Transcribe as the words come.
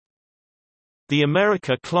The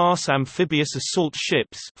America-class amphibious assault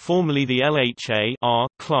ships, formerly the LHA-R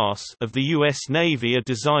class of the U.S. Navy, are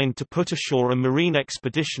designed to put ashore a Marine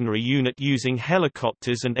Expeditionary Unit using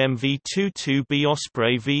helicopters and MV-22B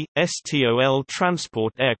Osprey V. STOL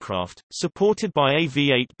transport aircraft, supported by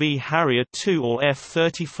AV-8B Harrier II or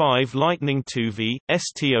F-35 Lightning II-V,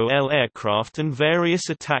 STOL aircraft and various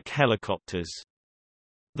attack helicopters.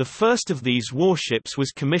 The first of these warships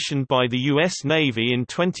was commissioned by the U.S. Navy in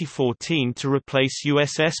 2014 to replace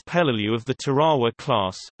USS Peleliu of the Tarawa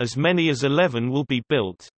class. As many as 11 will be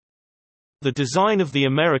built. The design of the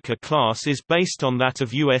America class is based on that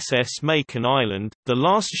of USS Macon Island, the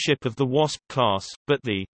last ship of the Wasp class, but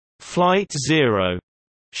the Flight Zero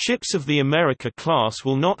ships of the America class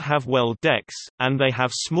will not have well decks, and they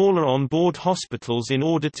have smaller on-board hospitals in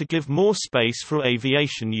order to give more space for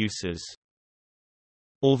aviation uses.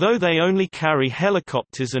 Although they only carry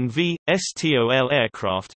helicopters and V.STOL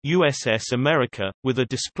aircraft, USS America, with a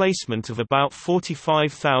displacement of about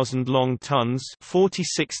 45,000 long tons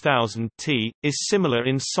 46,000 t, is similar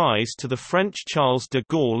in size to the French Charles de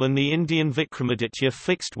Gaulle and the Indian Vikramaditya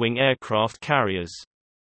fixed-wing aircraft carriers.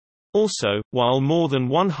 Also, while more than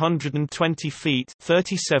 120 feet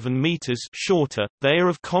 37 meters shorter, they are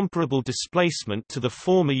of comparable displacement to the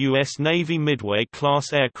former U.S. Navy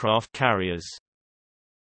Midway-class aircraft carriers.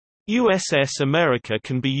 USS America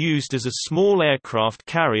can be used as a small aircraft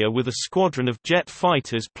carrier with a squadron of jet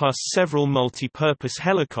fighters plus several multi-purpose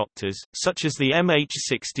helicopters, such as the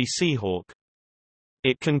MH-60 Seahawk.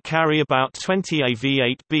 It can carry about 20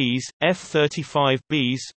 AV-8Bs,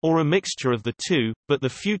 F-35Bs, or a mixture of the two, but the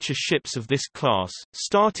future ships of this class,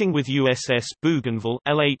 starting with USS Bougainville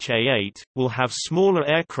LHA-8, will have smaller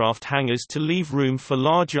aircraft hangars to leave room for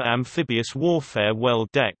larger amphibious warfare well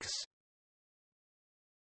decks.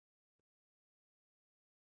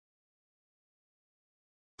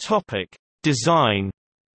 Design.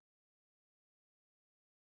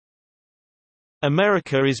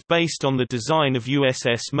 America is based on the design of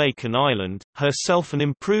USS Macon Island, herself an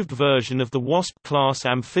improved version of the Wasp-class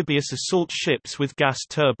amphibious assault ships with gas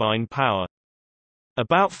turbine power.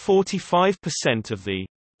 About 45% of the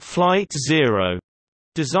Flight Zero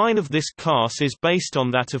design of this class is based on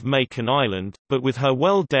that of Macon Island, but with her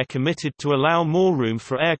well deck omitted to allow more room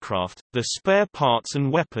for aircraft, their spare parts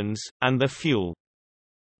and weapons, and their fuel.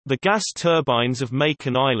 The gas turbines of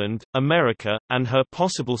Macon Island, America, and her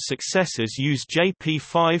possible successors use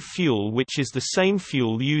JP-5 fuel, which is the same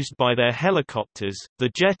fuel used by their helicopters, the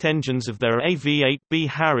jet engines of their AV-8B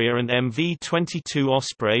Harrier and MV-22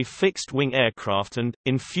 Osprey fixed-wing aircraft and,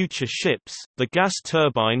 in future ships, the gas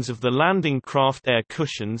turbines of the landing craft air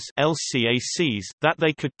cushions LCACs that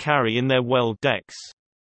they could carry in their well decks.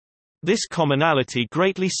 This commonality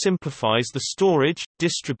greatly simplifies the storage,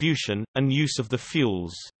 distribution, and use of the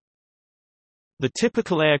fuels. The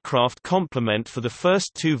typical aircraft complement for the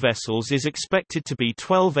first two vessels is expected to be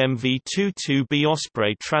 12 MV-22B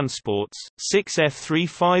Osprey transports, 6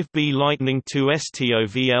 F-35B Lightning II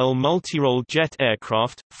STOVL multirole jet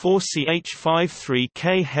aircraft, 4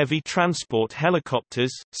 CH-53K heavy transport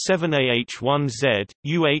helicopters, 7 AH-1Z,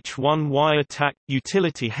 UH-1Y attack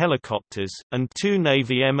utility helicopters, and 2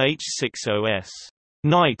 Navy MH-60S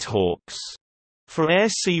Nighthawks for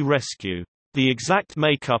air-sea rescue. The exact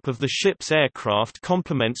makeup of the ship's aircraft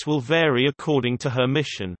complements will vary according to her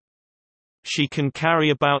mission. She can carry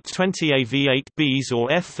about 20 AV-8Bs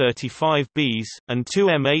or F-35Bs, and 2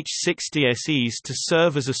 MH-60SEs to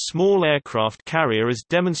serve as a small aircraft carrier as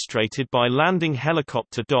demonstrated by Landing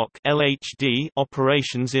Helicopter Dock (LHD)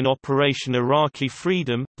 operations in Operation Iraqi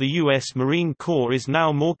Freedom. The U.S. Marine Corps is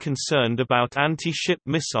now more concerned about anti-ship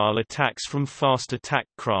missile attacks from fast attack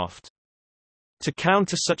craft. To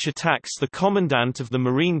counter such attacks, the Commandant of the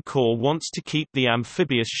Marine Corps wants to keep the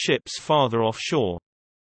amphibious ships farther offshore.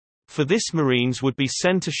 For this, Marines would be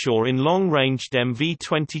sent ashore in long-ranged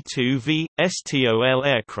MV-22V, STOL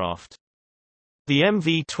aircraft. The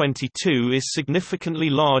MV-22 is significantly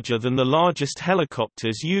larger than the largest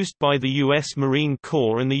helicopters used by the U.S. Marine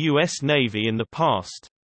Corps and the U.S. Navy in the past.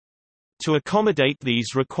 To accommodate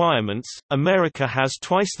these requirements, America has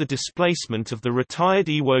twice the displacement of the retired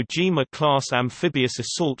Iwo Jima-class amphibious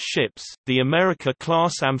assault ships. The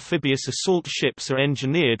America-class amphibious assault ships are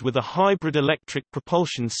engineered with a hybrid electric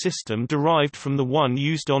propulsion system derived from the one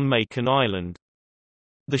used on Macon Island.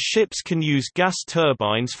 The ships can use gas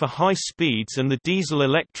turbines for high speeds and the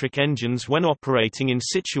diesel-electric engines when operating in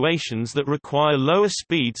situations that require lower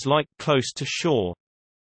speeds like close to shore.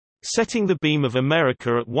 Setting the beam of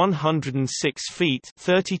America at 106 feet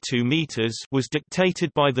 32 meters was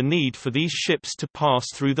dictated by the need for these ships to pass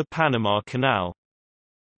through the Panama Canal.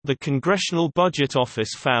 The Congressional Budget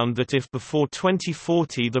Office found that if before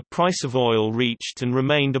 2040 the price of oil reached and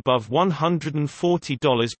remained above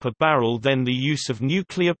 $140 per barrel, then the use of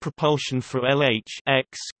nuclear propulsion for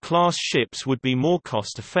LH-X class ships would be more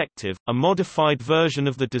cost-effective. A modified version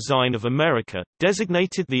of the design of America,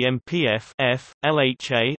 designated the MPF-F,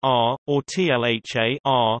 LHA-R, or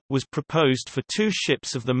TLHA-R, was proposed for 2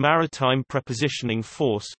 ships of the Maritime Prepositioning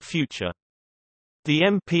Force Future. The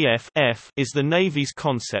MPF-F is the Navy's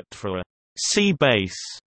concept for a sea base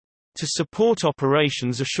to support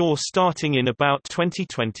operations ashore starting in about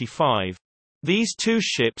 2025. These 2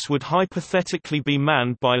 ships would hypothetically be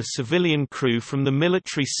manned by a civilian crew from the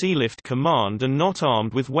Military Sealift Command and not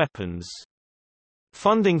armed with weapons.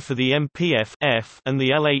 Funding for the MPF-F and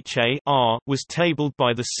the LHA-R was tabled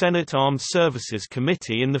by the Senate Armed Services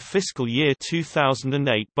Committee in the fiscal year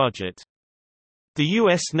 2008 budget. The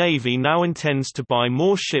U.S. Navy now intends to buy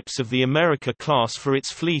more ships of the America class for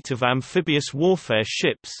its fleet of amphibious warfare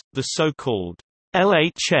ships. The so-called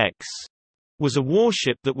LH-X was a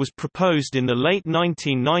warship that was proposed in the late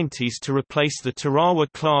 1990s to replace the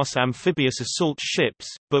Tarawa-class amphibious assault ships,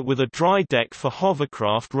 but with a dry deck for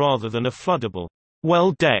hovercraft rather than a floodable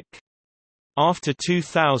well deck. After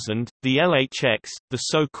 2000, the LH-X, the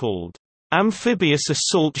so-called amphibious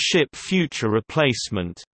assault ship future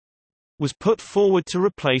replacement, was put forward to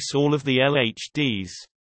replace all of the LHDs.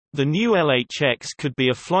 The new LH-X could be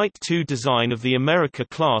a Flight II design of the America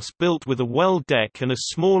class built with a well deck and a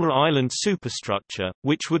smaller island superstructure,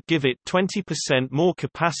 which would give it 20% more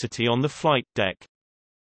capacity on the flight deck.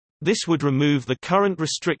 This would remove the current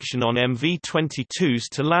restriction on MV-22s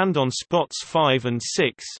to land on spots 5 and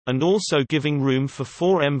 6, and also giving room for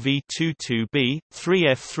 4 MV-22B, 3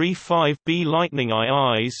 F-35B Lightning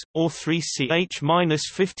IIs, or 3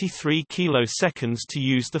 CH-53 kiloseconds to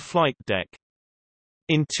use the flight deck.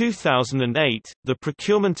 In 2008, the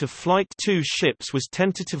procurement of Flight II ships was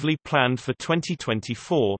tentatively planned for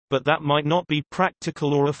 2024, but that might not be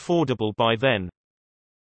practical or affordable by then.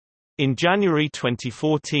 In January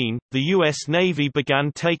 2014, the U.S. Navy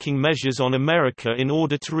began taking measures on America in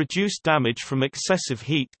order to reduce damage from excessive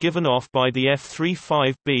heat given off by the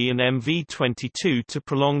F-35B and MV-22 to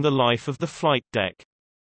prolong the life of the flight deck.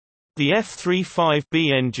 The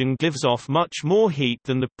F-35B engine gives off much more heat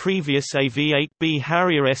than the previous AV-8B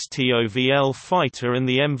Harrier STOVL fighter, and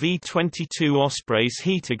the MV-22 Osprey's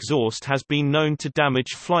heat exhaust has been known to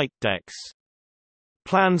damage flight decks.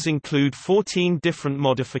 Plans include 14 different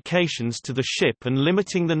modifications to the ship and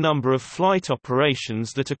limiting the number of flight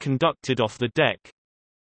operations that are conducted off the deck.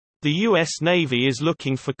 The U.S. Navy is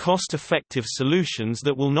looking for cost-effective solutions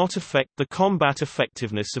that will not affect the combat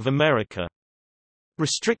effectiveness of America.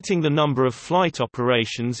 Restricting the number of flight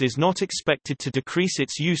operations is not expected to decrease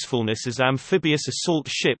its usefulness, as amphibious assault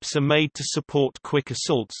ships are made to support quick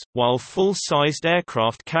assaults, while full-sized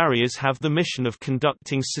aircraft carriers have the mission of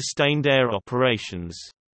conducting sustained air operations.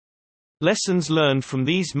 Lessons learned from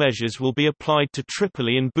these measures will be applied to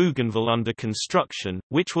Tripoli and Bougainville under construction,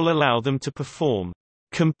 which will allow them to perform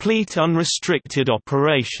complete unrestricted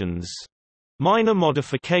operations. Minor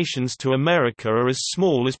modifications to America are as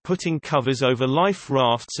small as putting covers over life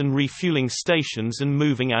rafts and refueling stations and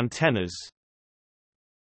moving antennas.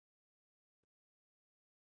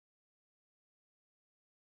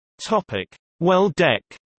 Well deck.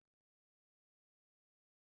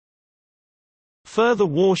 Further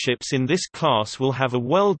warships in this class will have a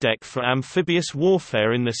well deck for amphibious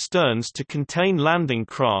warfare in their sterns to contain landing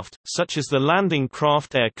craft, such as the Landing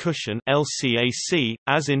Craft Air Cushion (LCAC),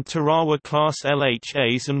 as in Tarawa-class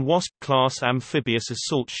LHAs and Wasp-class amphibious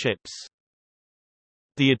assault ships.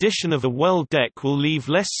 The addition of a well deck will leave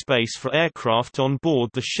less space for aircraft on board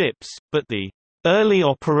the ships, but the early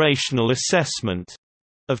operational assessment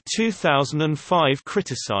of 2005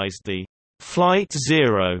 criticized the Flight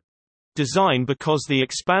Zero design because the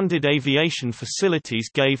expanded aviation facilities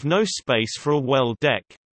gave no space for a well deck.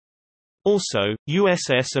 Also,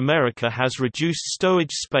 USS America has reduced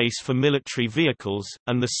stowage space for military vehicles,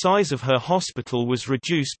 and the size of her hospital was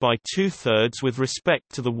reduced by 2/3 with respect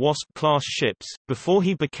to the Wasp-class ships. Before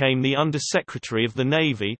he became the Undersecretary of the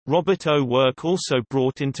Navy, Robert O. Work also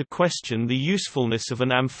brought into question the usefulness of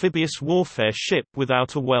an amphibious warfare ship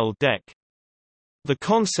without a well deck. The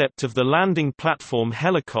concept of the Landing Platform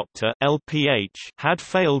Helicopter (LPH) had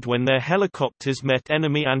failed when their helicopters met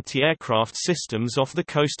enemy anti-aircraft systems off the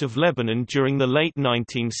coast of Lebanon during the late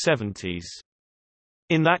 1970s.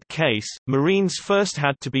 In that case, Marines first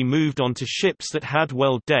had to be moved onto ships that had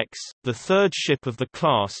well decks. The third ship of the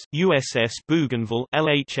class, USS Bougainville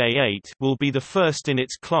 (LHA-8), will be the first in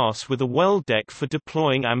its class with a well deck for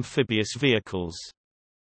deploying amphibious vehicles.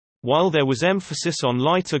 While there was emphasis on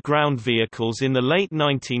lighter ground vehicles in the late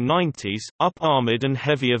 1990s, up-armored and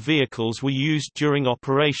heavier vehicles were used during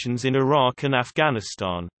operations in Iraq and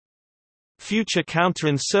Afghanistan. Future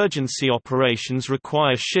counterinsurgency operations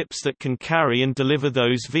require ships that can carry and deliver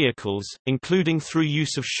those vehicles, including through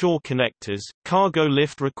use of shore connectors. Cargo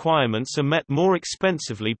lift requirements are met more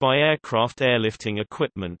expensively by aircraft airlifting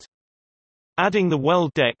equipment. Adding the well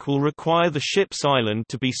deck will require the ship's island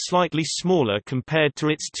to be slightly smaller compared to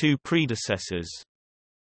its two predecessors.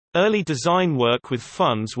 Early design work with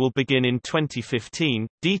funds will begin in 2015,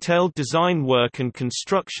 detailed design work and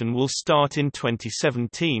construction will start in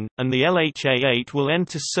 2017, and the LHA-8 will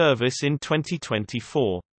enter service in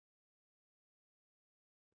 2024.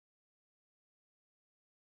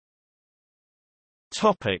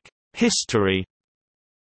 History.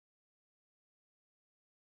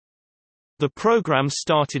 The program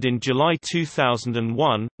started in July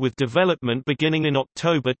 2001, with development beginning in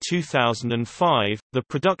October 2005. The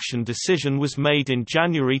production decision was made in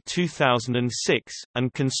January 2006,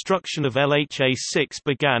 and construction of LHA-6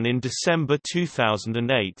 began in December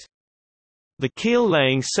 2008. The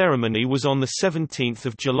keel-laying ceremony was on 17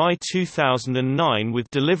 July 2009 with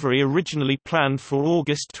delivery originally planned for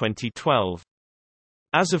August 2012.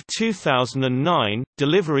 As of 2009,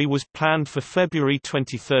 delivery was planned for February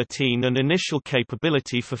 2013 and initial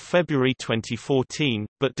capability for February 2014,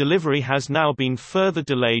 but delivery has now been further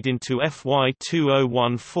delayed into FY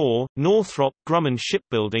 2014. Northrop Grumman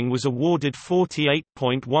Shipbuilding was awarded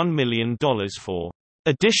 $48.1 million for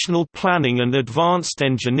additional planning and advanced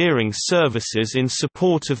engineering services in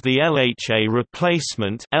support of the LHA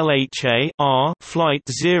replacement (LHA-R) Flight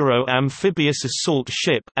 0 amphibious assault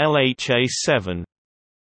ship LHA-7.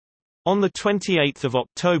 On 28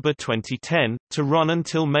 October 2010, to run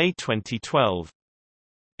until May 2012.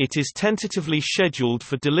 It is tentatively scheduled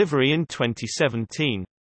for delivery in 2017.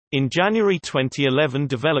 In January 2011,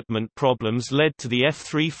 development problems led to the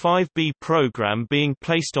F-35B program being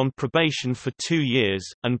placed on probation for 2 years,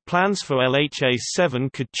 and plans for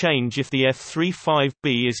LHA-7 could change if the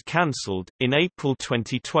F-35B is cancelled. In April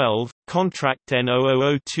 2012, Contract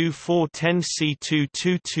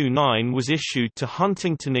N0002410C2229 was issued to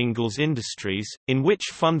Huntington Ingalls Industries, in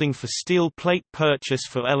which funding for steel plate purchase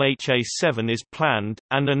for LHA-7 is planned,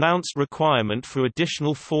 and announced requirement for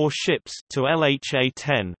additional 4 ships to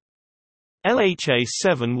LHA-10.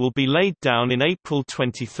 LHA-7 will be laid down in April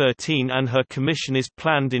 2013 and her commission is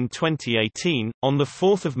planned in 2018. On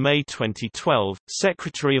 4 May 2012,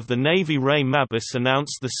 Secretary of the Navy Ray Mabus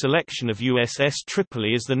announced the selection of USS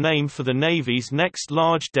Tripoli as the name for the Navy's next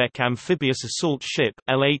large-deck amphibious assault ship,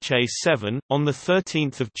 LHA-7. On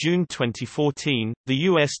 13 June 2014, the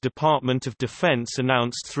U.S. Department of Defense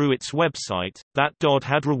announced through its website that DoD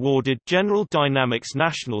had rewarded General Dynamics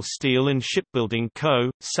National Steel and Shipbuilding Co.,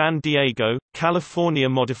 San Diego, California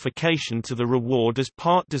modification to the reward as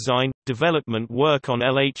part design, development work on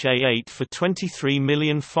LHA-8 for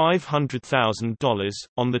 $23,500,000.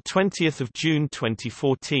 On 20 June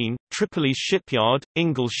 2014, Tripoli's shipyard,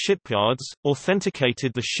 Ingalls Shipyards,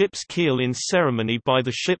 authenticated the ship's keel in ceremony by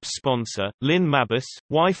the ship's sponsor, Lynn Mabus,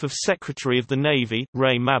 wife of Secretary of the Navy,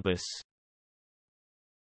 Ray Mabus.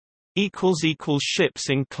 Ships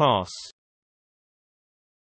in class.